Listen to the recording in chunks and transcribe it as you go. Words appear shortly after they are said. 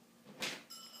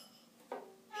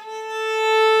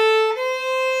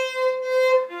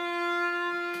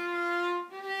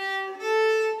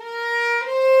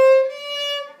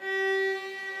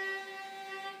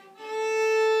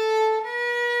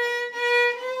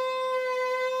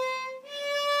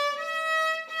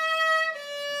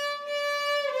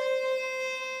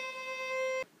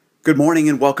Good morning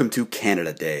and welcome to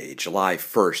Canada Day. July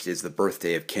 1st is the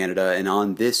birthday of Canada, and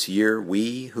on this year,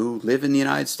 we who live in the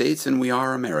United States and we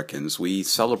are Americans, we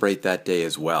celebrate that day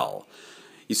as well.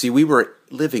 You see, we were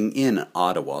living in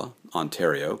Ottawa,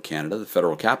 Ontario, Canada, the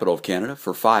federal capital of Canada,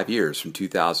 for 5 years, from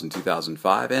 2000 to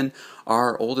 2005, and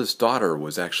our oldest daughter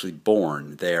was actually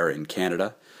born there in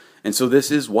Canada. And so this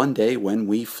is one day when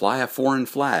we fly a foreign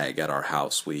flag at our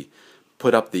house. We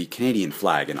put up the Canadian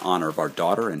flag in honor of our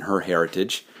daughter and her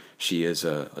heritage. She is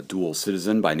a dual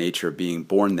citizen by nature of being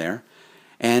born there.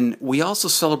 And we also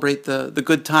celebrate the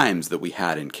good times that we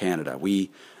had in Canada.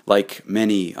 We, like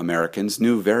many Americans,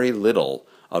 knew very little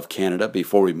of Canada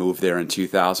before we moved there in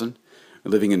 2000.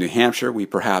 Living in New Hampshire, we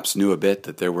perhaps knew a bit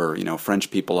that there were, French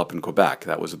people up in Quebec.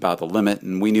 That was about the limit.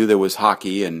 And we knew there was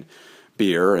hockey and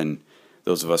beer. And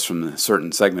those of us from a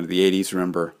certain segment of the 80s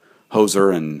remember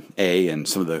Hoser and A and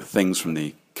some of the things from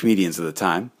the comedians of the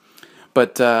time.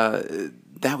 But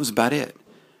that was about it.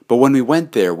 But when we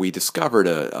went there, we discovered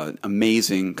an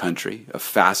amazing country, a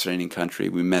fascinating country.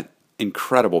 We met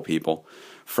incredible people,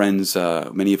 friends,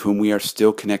 many of whom we are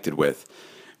still connected with.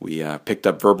 We picked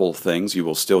up verbal things. You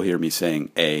will still hear me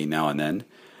saying "a" now and then.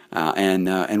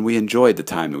 And we enjoyed the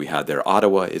time that we had there.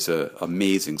 Ottawa is an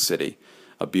amazing city,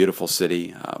 a beautiful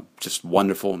city, just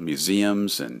wonderful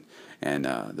museums and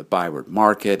the Byward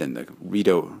Market and the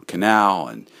Rideau Canal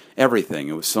and everything.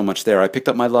 It was so much there. I picked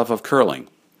up my love of curling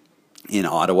in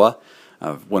Ottawa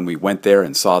when we went there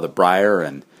and saw the Brier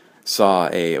and saw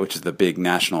which is the big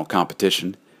national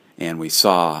competition, and we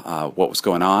saw what was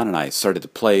going on, and I started to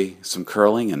play some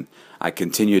curling, and I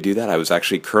continue to do that. I was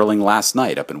actually curling last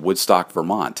night up in Woodstock,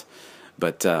 Vermont,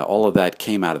 but all of that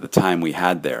came out of the time we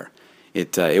had there.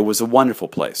 It was a wonderful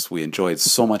place. We enjoyed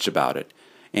so much about it.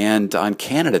 And on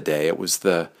Canada Day, it was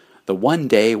the one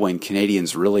day when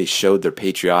Canadians really showed their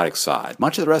patriotic side.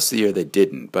 Much of the rest of the year they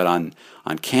didn't, but on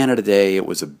Canada Day, it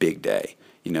was a big day.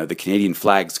 The Canadian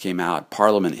flags came out.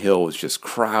 Parliament Hill was just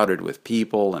crowded with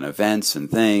people and events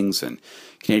and things, and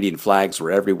Canadian flags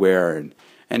were everywhere,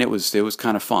 and it was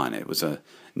kind of fun. It was a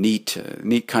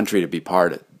neat country to be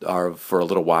part of for a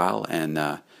little while,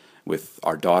 and with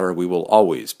our daughter, we will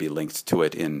always be linked to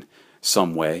it in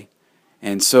some way.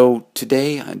 And so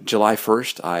today, July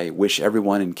 1st, I wish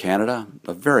everyone in Canada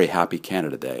a very happy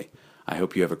Canada Day. I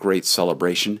hope you have a great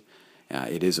celebration.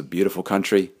 It is a beautiful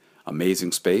country,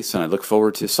 amazing space, and I look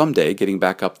forward to someday getting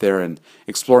back up there and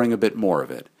exploring a bit more of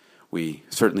it. We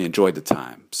certainly enjoyed the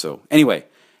time. So anyway,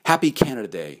 happy Canada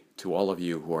Day to all of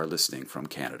you who are listening from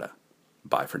Canada.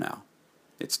 Bye for now.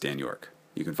 It's Dan York.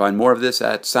 You can find more of this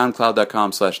at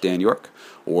soundcloud.com/Dan York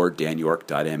or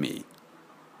danyork.me.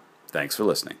 Thanks for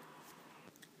listening.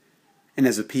 And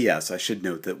as a P.S., I should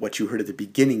note that what you heard at the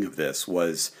beginning of this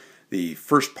was the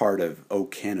first part of "O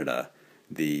Canada,"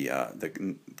 the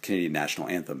Canadian national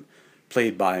anthem,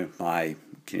 played by my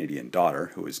Canadian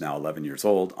daughter, who is now 11 years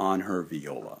old, on her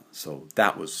viola. So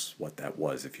that was what that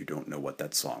was, if you don't know what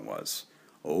that song was.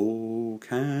 "O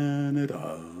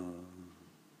Canada."